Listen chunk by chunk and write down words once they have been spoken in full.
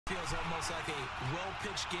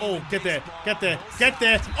Oh, get there, get there, get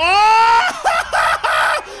there. Oh!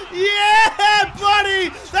 Yeah, buddy!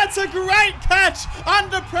 That's a great catch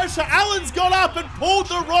under pressure. Allen's got up and pulled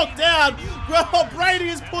the rock down. Well, Brady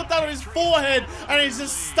has put that on his forehead and he's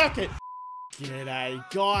just stuck it. G'day,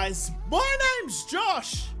 guys. My name's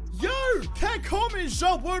Josh. You can call me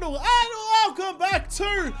JaWoodle, and welcome back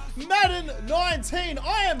to Madden 19.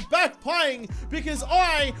 I am back playing because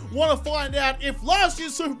I want to find out if last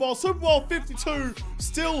year's Super Bowl 52,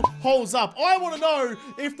 still holds up. I want to know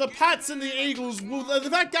if the Pats and the Eagles,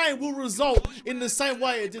 that game will result in the same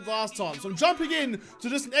way it did last time. So I'm jumping in to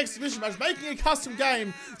just an exhibition match, making a custom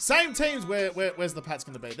game. Same teams. Where's the Pats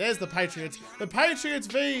going to be? There's the Patriots. The Patriots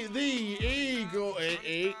v.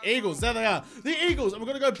 the Eagles. There they are. The Eagles. And we're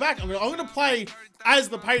going to go back. I'm going to play as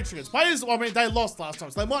the Patriots. Players, I mean, they lost last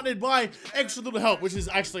time, so they might need my extra little help, which is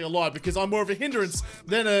actually a lie because I'm more of a hindrance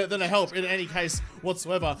than a help in any case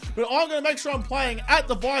whatsoever. But I'm going to make sure I'm playing at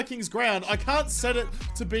the Vikings ground. I can't set it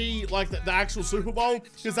to be like the actual Super Bowl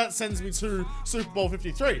because that sends me to Super Bowl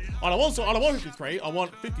 53. I don't want 53, I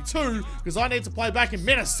want 52 because I need to play back in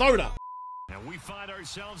Minnesota. And we find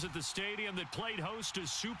ourselves at the stadium that played host to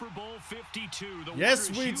Super Bowl 52. Yes,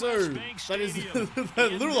 we do. That is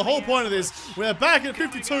literally the whole point of this. We're back at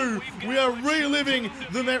 52. We are reliving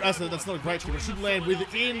the memory. That's not a great kick. It should land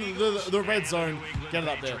within the red zone. Get it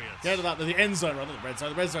up there. Get it up there. The end zone, rather than the red zone.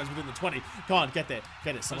 The red zone's within the 20. Come on, get there.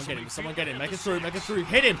 Get it. Someone get him. Someone get him. Make it through. Make it through.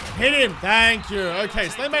 Hit him. Hit him. Thank you. Okay,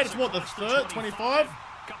 so they made it to what, the third? 25?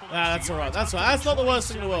 That's alright, that's alright. That's not the worst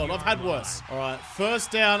thing in the world. I've had worse. Alright,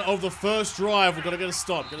 first down of the first drive. We've got to get a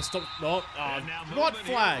stop. Get a stop. No. What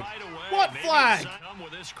flag? What flag?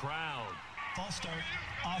 False start.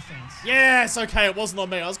 Offense. Yes, okay, it wasn't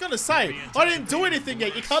on me. I was going to say, I didn't do anything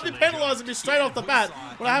yet. You can't be penalizing me straight off the bat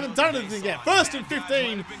when I haven't done anything yet. First and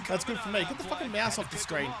 15. That's good for me. Get the fucking mouse off the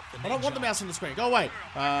screen. I don't want the mouse on the screen. Go away.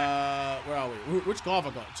 Where are we? Which guy have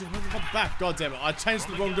I got? Jeez, back. God damn it. I changed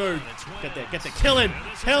the wrong dude. Get there. Get there. Kill him.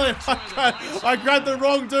 Kill him. I grabbed the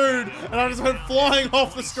wrong dude and I just went flying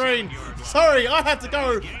off the screen. Sorry, I had to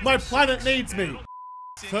go. My planet needs me.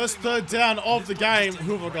 First third down of the game.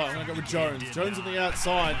 Who have I got? I'm going to go with Jones. Jones on the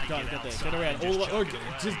outside. Go on, get there. Get around. All the way. Oh,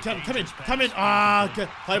 just come in. Come in.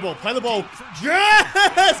 Play ball. Play the ball.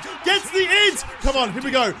 Yes! Gets the ends. Come on. Here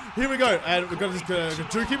we go. Here we go. And we're going to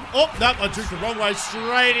just juke him. Oh, no. I juked the wrong way.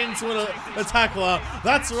 Straight into a tackler.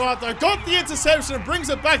 That's all right, though. Got the interception and brings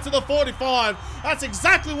it back to the 45. That's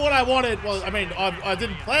exactly what I wanted. Well, I mean, I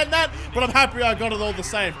didn't plan that, but I'm happy I got it all the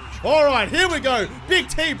same. All right, here we go. Big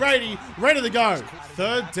T Brady ready to go.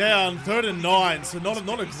 Third down, 3rd and 9, so not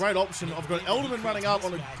a great option. I've got Elderman running up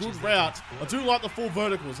on a good route. I do like the full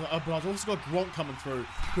verticals, but I've also got Gronk coming through.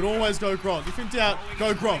 Could always go Gronk. If in doubt,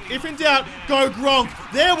 go Gronk. If in doubt, go Gronk.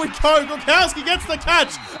 There we go. Gronkowski gets the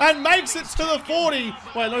catch and makes it to the 40. Wait,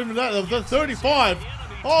 not even that, the 35.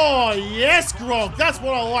 Oh, yes, Gronk. That's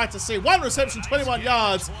what I like to see. 1 reception, 21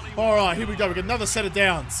 yards. All right, here we go. We get another set of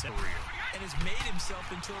downs.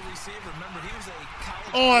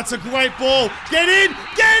 Oh, it's a great ball. Get in!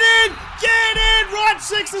 Get in! Get in! Right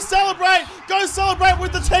 6 to celebrate. Go celebrate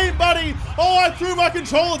with the team, buddy. Oh, I threw my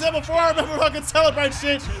controller down before I remembered I could celebrate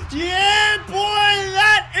shit. Yeah, boy,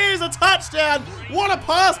 that is a touchdown. What a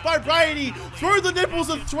pass by Brady. Through the nipples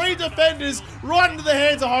of 3 defenders right into the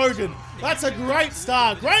hands of Hogan. That's a great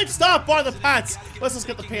start. Great start by the Pats. Let's just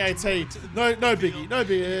get the PAT. No biggie. No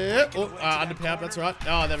biggie. Oh, underpowered. That's right.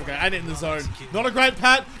 Oh, there we go. And in the zone. Not a great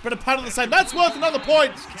pat, but a pat on the same. That's worth another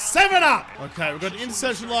point. 7 up. Okay, we got an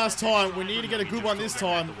interception last time. We need to get a good one this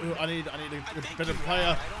time. I need a better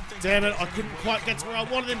player. Damn it. I couldn't quite get to where I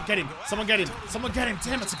wanted him. Get him. Someone get him. Someone get him.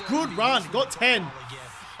 Damn, it's a good run. Got 10.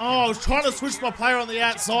 Oh, I was trying to switch my player on the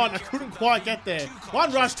outside and I couldn't quite get there.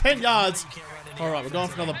 1 rush, 10 yards. Alright, we're going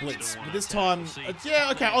for another blitz. But this time, yeah,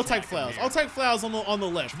 okay, I'll take Flowers. I'll take Flowers on the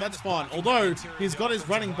left. That's fine. Although, he's got his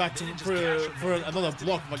running back for another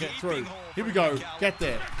block if I get through. Here we go. Get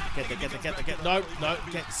there. Get there. No.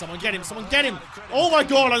 Someone get him. Someone get him. Oh my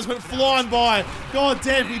god, I just went flying by. God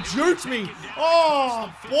damn, he juked me.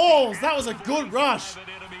 Oh, balls. That was a good rush.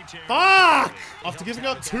 Fuck! After giving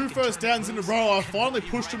up 2 first downs in a row, I finally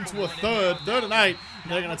pushed him to a 3rd and 8.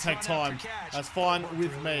 They're going to take time. That's fine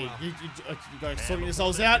with me. You go sorting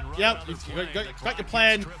yourselves out. Yep, you got your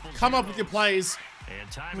plan. Come up with your plays.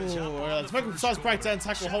 Let's make a precise breakdown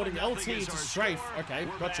tackle holding LT to strafe. Okay,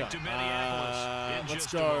 gotcha.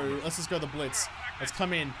 Let's go. Let's just go the blitz. Let's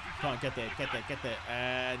come in. Come on, get there.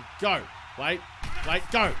 And go. Wait,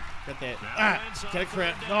 go. Get there. Get a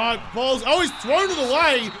credit. No, balls. Oh, he's thrown it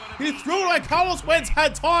away. He threw it away. Carlos Wentz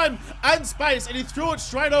had time and space, and he threw it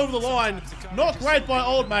straight over the line. Not great by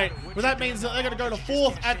old mate, but that means that they're going to go to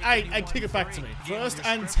 4th and 8 and kick it back to me. 1st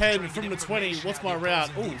and 10 from the 20. What's my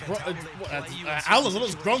route? Oh, Allen.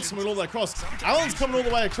 Look, Gronk's coming all the way across. Allen's coming all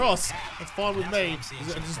the way across. That's fine with me.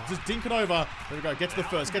 Just dink it over. There we go. Get to the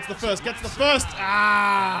first. Get to the first. Get to the first.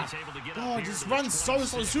 Oh, just run so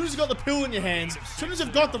slow. As soon as you've got the pill in your hands, as soon as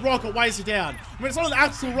you've got the rock, it weighs you down. I mean, it's not an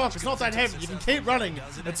actual rock. It's not that heavy. You can keep running.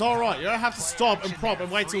 It's all right. You don't have to stop and prop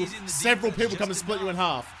and wait till several people come and split you in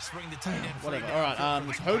half. Whatever. All right.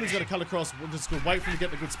 Hogan's going to cut across. We're just going to wait for him to get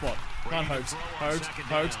in a good spot. Come on, Hogs.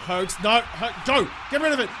 No. Go. Get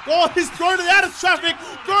rid of it. Oh, he's thrown it out of traffic.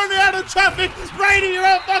 Brady, you're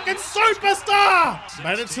a fucking superstar.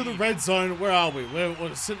 Made it to the red zone. Where are we?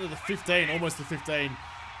 We're sitting at the 15, almost the 15.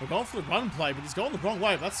 We're going for the run play, but he's going the wrong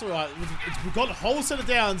way. But that's all right. We've got a whole set of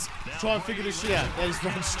downs to try and figure this shit out. He's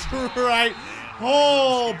run straight.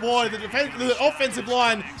 Oh, boy. The offensive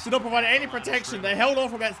line did not provide any protection. They held on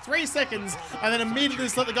for about 3 seconds, and then immediately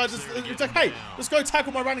just let the guy it's like, hey, just go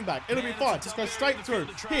tackle my running back. It'll be fine. Just go straight through.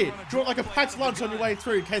 Here, do it like a packed lunch on your way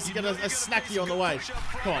through in case you get a snacky on the way.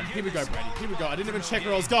 Come on. Here we go, Brady. Here we go. I didn't even check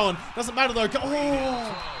where I was going. Doesn't matter, though.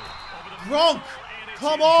 Oh, Gronk.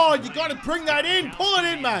 Come on, you got to bring that in. Pull it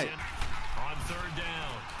in, mate. On 3rd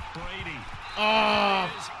down, Brady. Oh,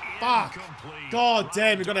 fuck. God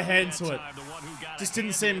damn, you got a hand to it. Just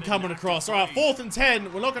didn't see him coming across. All right, 4th and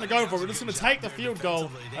 10. We're not going to go for it. We're just going to take the field goal.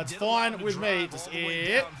 That's fine with me.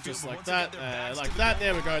 Just like that. Like that.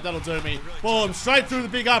 There we go. That'll do me. Boom. Straight through the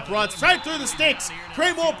big uprights. Straight through the sticks.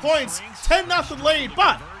 3 more points. 10-0 lead.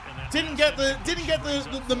 But didn't get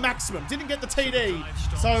the maximum. Didn't get the TD.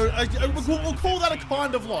 So we'll call that a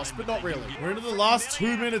kind of loss, but not really. We're into the last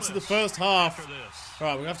 2 minutes of the first half. All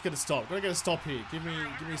right, we have to get a stop. Gotta get a stop here. Give me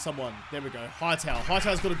someone. There we go. Hightower.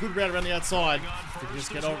 Hightower's got a good route around the outside. We can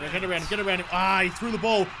just get over, get around him. He threw the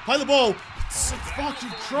ball. Play the ball. Fucking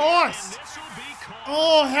Christ.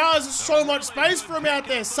 Oh, how is there so much space for him out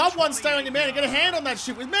there? Someone stay on your man and get a hand on that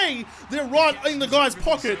shit. With me, they're right in the guy's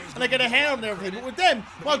pocket and they get a hand on everything. But with them,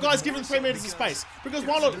 my guy's given 3 meters of space. Because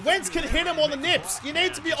why not? Wentz can hit him on the nips. You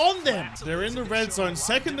need to be on them. They're in the red zone.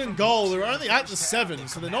 2nd and goal. They're only at the 7,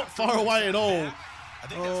 so they're not far away at all.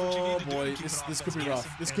 Oh boy, this could be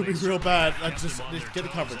rough. This could be real bad. Just get the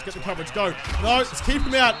coverage. Get the coverage. Go. No, let's keep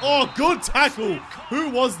him out. Oh, good tackle. Who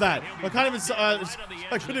was that? I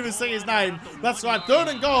couldn't even see his name. That's right.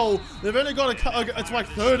 3rd and goal. They've only got it's like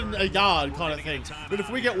 3rd and a yard kind of thing. But if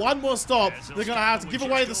we get one more stop, they're gonna have to give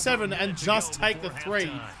away the 7 and just take the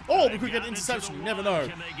 3. Oh, we could get an interception. You never know.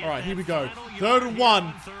 All right, here we go. 3rd and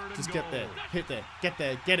 1. Just get there. Hit there. Get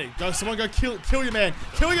there. Get it. Go. Someone go kill your man.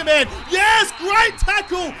 Kill your man. Yes! Great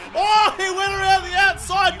tackle! Oh, he went around the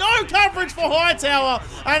outside. No coverage for Hightower.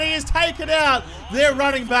 And he is taken out. Their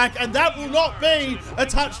running back. And that will not be a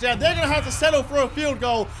touchdown. They're going to have to settle for a field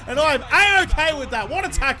goal. And I'm A-okay with that. What a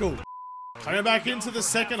tackle. Coming back into the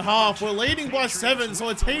second half. We're leading by 7, so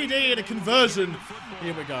a TD and a conversion.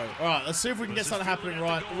 Here we go. All right, let's see if we can get something happening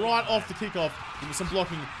right off the kickoff. Give me some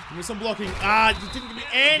blocking. Give me some blocking. You didn't give me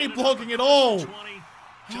any blocking at all.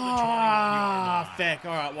 Feck.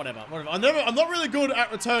 All right, whatever. I'm not really good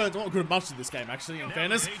at returns. I'm not good at much of this game, actually, in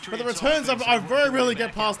fairness. But the returns, I very rarely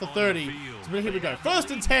get past the 30. So here we go. 1st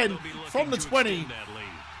and 10 from the 20.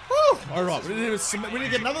 Woo! All right, we need to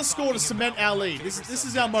get another score to cement our lead. This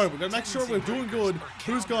is our moment. We're going to make sure we're doing good.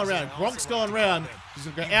 Who's going around? Gronk's going around. He's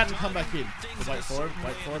going to go out and come back in. We'll wait for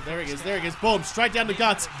him. There he is. Boom, straight down the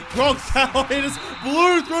guts. Gronk, he just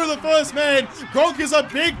blew through the first man. Gronk is a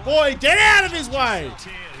big boy. Get out of his way.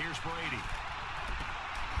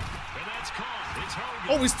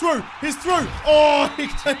 Oh, he's through. Oh, he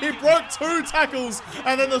broke 2 tackles,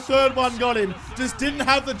 and then the 3rd one got him. Just didn't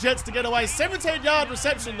have the Jets to get away. 17-yard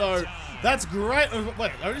reception, though. That's great.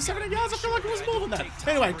 Wait, only 17 yards? I feel like it was more than that.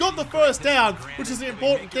 Anyway, got the 1st down, which is the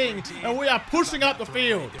important thing, and we are pushing up the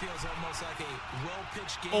field.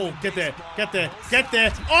 Oh, get there.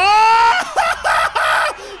 Oh!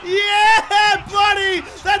 Yeah, buddy!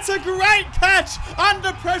 That's a great catch!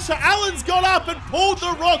 Under pressure, Allen's got up and pulled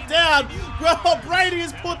the rock down. Brady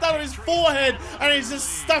has put that on his forehead, and he's just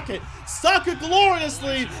stuck it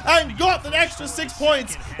gloriously and got the extra 6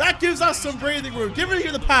 points. That gives us some breathing room. Give me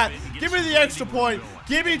the pat. Give me the extra point.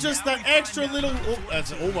 Give me just that extra little...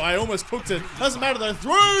 I almost cooked it. Doesn't matter though.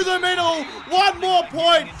 Through the middle. 1 more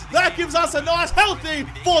point. That gives us a nice, healthy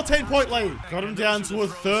 14-point lead. Got him down to a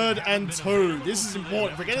 3rd and 2. This is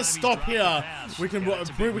important. If we get a stop here, we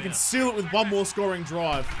can seal it with 1 more scoring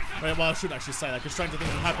drive. Well, I shouldn't actually say that because stranger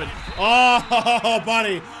things will happen. Oh,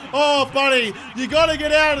 buddy. Oh, buddy, you got to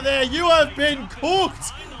get out of there. You have been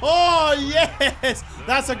cooked. Oh, yes.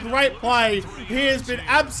 That's a great play. He has been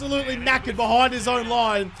absolutely knackered behind his own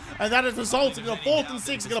line. And that has resulted in a 4th and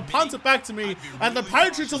 6. They're going to punt it back to me. And the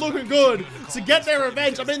Patriots are looking good to get their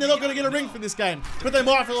revenge. I mean, they're not going to get a ring for this game, but they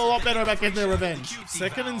might feel a lot better about getting their revenge.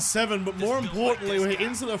 2nd and 7, but more importantly, we're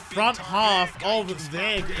into the front half of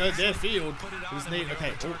their field.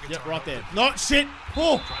 Okay, oh, yep, right there. No, shit.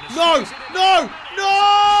 Oh, no, no,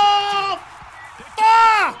 no!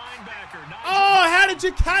 Fuck! Oh, how did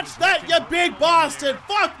you catch that, you big bastard?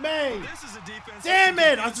 Fuck me! Damn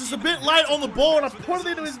it! I was just a bit late on the ball and I put it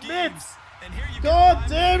into his mitts. God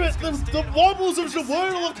damn it! The wobbles of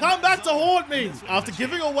JaWoodle have come back to haunt me! After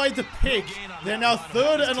giving away the pick, they're now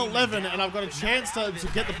 3rd and 11, and I've got a chance to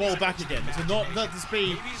get the ball back again. To not let this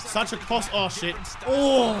be such a cost. Oh, shit.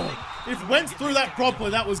 Oh! If Wentz threw that properly,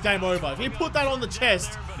 that was game over. If he put that on the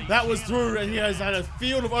chest, that was through, and he has had a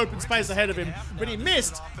field of open space ahead of him. But he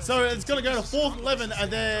missed, so it's going to go to 4th and 11, and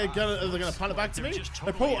they're gonna punt it back to me.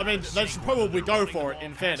 They should probably go for it,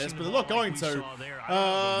 in fairness, but they're not going to.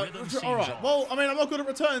 All right. Well, I mean, I'm not good at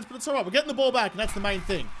returns, but it's all right. We're getting the ball back, and that's the main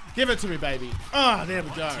thing. Give it to me, baby. Ah, there we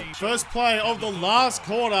go. First play of the last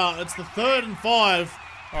quarter. It's the 3rd and 5.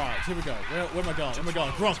 All right, here we go. Where am I going? Where am I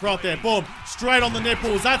going? Gronk right there. Boom. Straight on the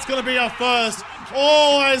nipples. That's going to be our first.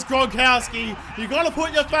 Always Gronkowski. You got to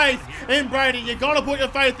put your faith in Brady. You got to put your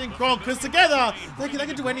faith in Gronk, because together, they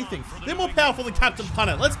can do anything. They're more powerful than Captain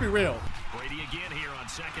Punter. Let's be real. Brady again here on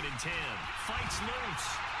 2nd and 10. Fights loose.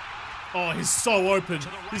 Oh, he's so open.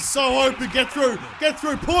 He's so open. Get through. Get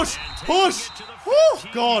through. Push. Push. Whew,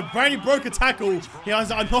 God, Brady broke a tackle.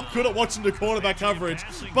 I'm not good at watching the quarterback coverage,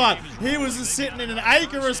 but he was just sitting in an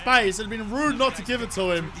acre of space. It had been rude not to give it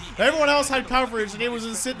to him. Everyone else had coverage, and he was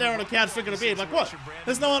just sitting there on the couch drinking a beer. Like, what?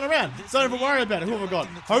 There's no one around. Don't even worry about it. Who have I got?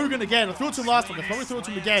 Hogan again. I threw it to him last one. I probably threw it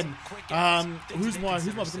to him again. Who's my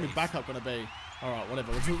backup going to be? All right,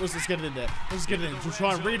 whatever. Let's just get it in there. Let's just get it in. We'll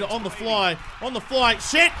try and read it on the fly. On the fly.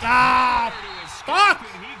 Shit! Ah! Fuck!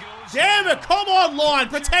 Damn it! Come on, line!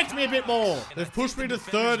 Protect me a bit more! They've pushed me to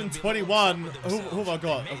 3rd and 21. Who have I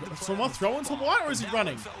got? So am I throwing to White, or is he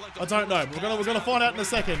running? I don't know. We're gonna find out in a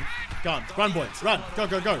second. Go on. Run, boy. Run. Go,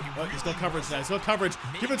 go, go. Oh, he's got coverage now. He's got coverage.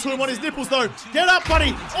 Give it to him on his nipples, though. Get up,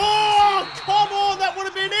 buddy! Oh, come on! That would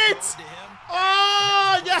have been it!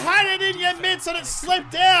 Oh, you had it in your mitts and it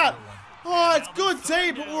slipped out! Oh, it's good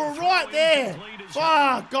team, but we're right there.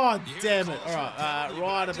 Oh, God damn it. All right,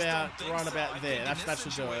 right about there. That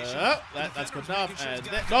should do it. That's good enough. And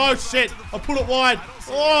no, shit. I put it wide.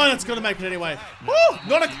 Oh, that's going to make it anyway. Woo,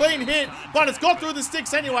 not a clean hit, but it's got through the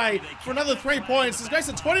sticks anyway for another 3 points. It's makes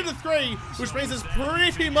it 20-3, which means it's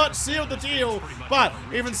pretty much sealed the deal. But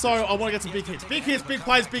even so, I want to get some big hits. Big hits, big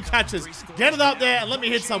plays, big catches. Get it up there and let me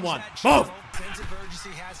hit someone. Boom. Sense of urgency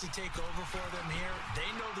has to take over for them here.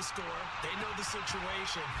 They know the score. They know the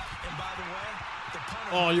situation. And by the way, the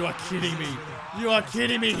punter... Oh, you are kidding me. You are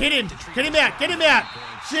kidding me. Hit him. Get him out. Get him out.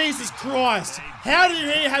 Jesus Christ. How did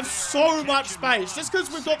he have so much space? Just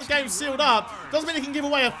because we've got the game sealed up doesn't mean he can give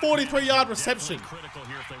away a 43-yard reception.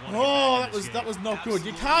 Oh, that was not good.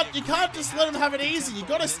 You can't just let him have it easy. You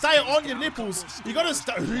got to stay on your nipples. You got to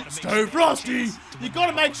stay frosty. You got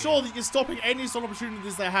to make sure that you're stopping any sort of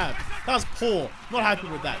opportunities they have. That was poor. Not happy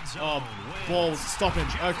with that. Oh, balls. Stop him.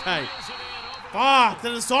 Okay. They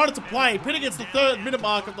decided to play. Pit against the 3rd minute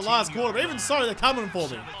mark of the last quarter. But even so, they're coming for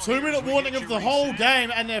me. 2-minute warning of the whole game,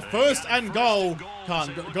 and their 1st and goal.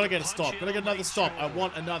 Gotta get a stop. Gotta get another stop. I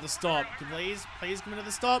want another stop. Please give me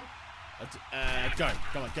another stop. Go.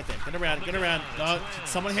 Come on, get there. Get around. Get around. No,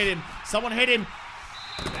 someone hit him. Someone hit him.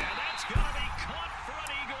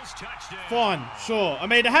 Fine, sure. I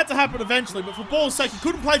mean, it had to happen eventually, but for ball's sake, you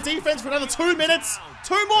couldn't play defense for another 2 minutes?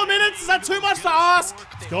 2 more minutes? Is that too much to ask?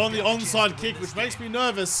 Go on the onside kick, which makes me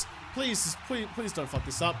nervous. Please don't fuck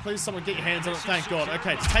this up. Please, someone get your hands on it. Thank God.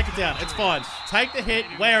 Okay, just take it down. It's fine. Take the hit,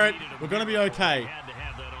 wear it. We're going to be okay.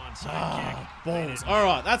 Balls.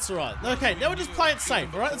 Alright, that's alright. Okay, now we're just playing it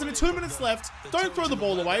safe, alright? There's only 2 minutes left. Don't throw the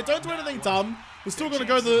ball away. Don't do anything dumb. We're still going to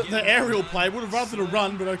go the aerial play. Would have rather than a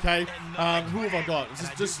run, but okay. Who have I got?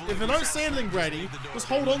 Just if they don't see anything, Brady, just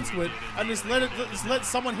hold on to it and just let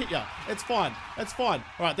someone hit you. It's fine. It's fine.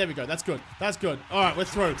 All right, there we go. That's good. That's good. All right, we're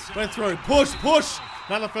through. We're through. Push, push.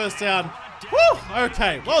 Another 1st down. Woo!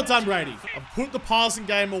 Okay, well done, Brady. I've put the passing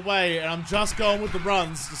game away, and I'm just going with the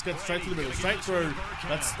runs. Just get straight through the middle, straight through.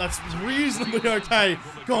 That's reasonably okay.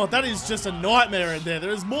 God, that is just a nightmare in there. There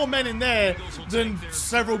is more men in there than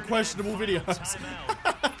several questionable videos.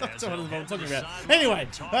 That's what I'm talking about. Anyway,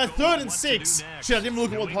 3rd and 6. Shit, I didn't even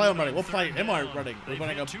look at what play I'm running. What play am I running? We're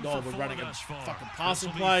running a fucking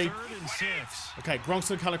passing play. Okay, Gronk's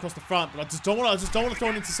gonna cut across the front, but I just don't want to throw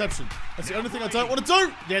an interception. That's the only thing I don't want to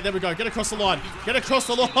do. Yeah, there we go. Get across the line. Get across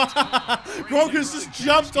the line. Gronk has just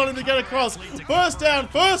jumped on him to get across. First down,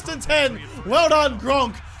 1st and 10. Well done,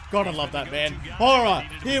 Gronk. God, I love that, man. All right,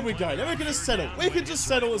 here we go. Then we're going to settle. We can just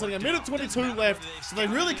settle. There's only 1:22 left, so they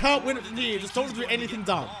really can't win it from here. Just don't want to do anything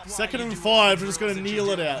dumb. 2nd and 5. We're just going to kneel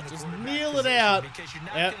it out. Just kneel it out.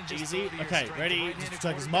 Yep, easy. Okay, ready. Just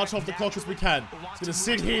take as much off the clock as we can. It's going to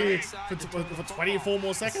sit here for 24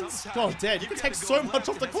 more seconds. God damn, you can take so much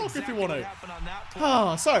off the clock if you want to.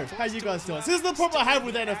 So, how you guys doing? This is the problem I have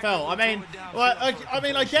with NFL.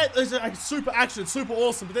 I get there's like super action, super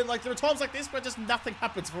awesome, but then like there are times like this where just nothing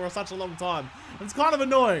happens for such a long time. And it's kind of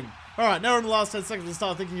annoying. Alright, now we're in the last 10 seconds to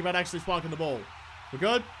start thinking about actually sparking the ball. We're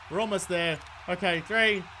good? We're almost there. Okay,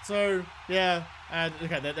 3, 2, yeah. And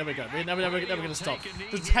okay, there we go. Now we're going to stop.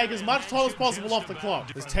 Just take as much time as possible off the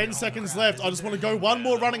clock. There's 10 seconds left. I just want to go one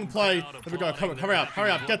more running play. There we go. Come on, hurry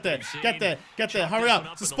up. Get there. Hurry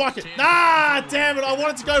up. Just spike it. Nah, damn it. I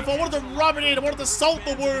wanted to rub it in. I wanted to salt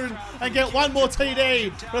the wound and get one more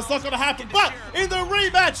TD. But it's not going to happen. But in the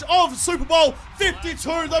rematch of Super Bowl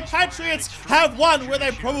 52, the Patriots have won where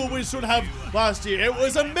they probably should have last year. It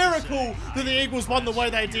was a miracle that the Eagles won the way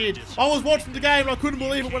they did. I was watching the game and I couldn't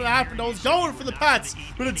believe it when it happened. I was going for the Pats,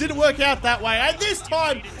 but it didn't work out that way. And this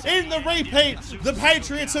time, in the repeat, the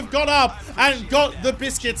Patriots have got up and got the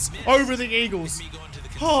biscuits over the Eagles.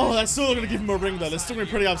 Oh, that's still going to give him a ring, though. They're still going to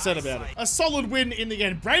be pretty upset about it. A solid win in the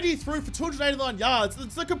end. Brady threw for 289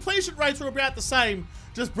 yards. The completion rates were about the same.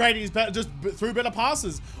 Just Brady's just threw better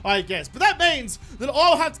passes, I guess. But that means that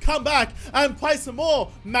I'll have to come back and play some more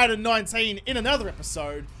Madden 19 in another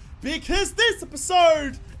episode, because this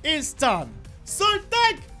episode is done. So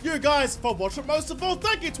thank you guys for watching. Most of all,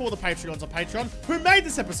 thank you to all the Patreons on Patreon who made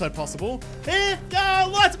this episode possible. Make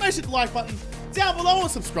sure to like button down below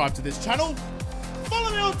and subscribe to this channel.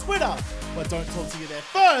 Follow me on Twitter, but don't talk to you there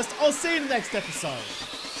first. I'll see you in the next episode.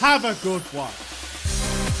 Have a good one.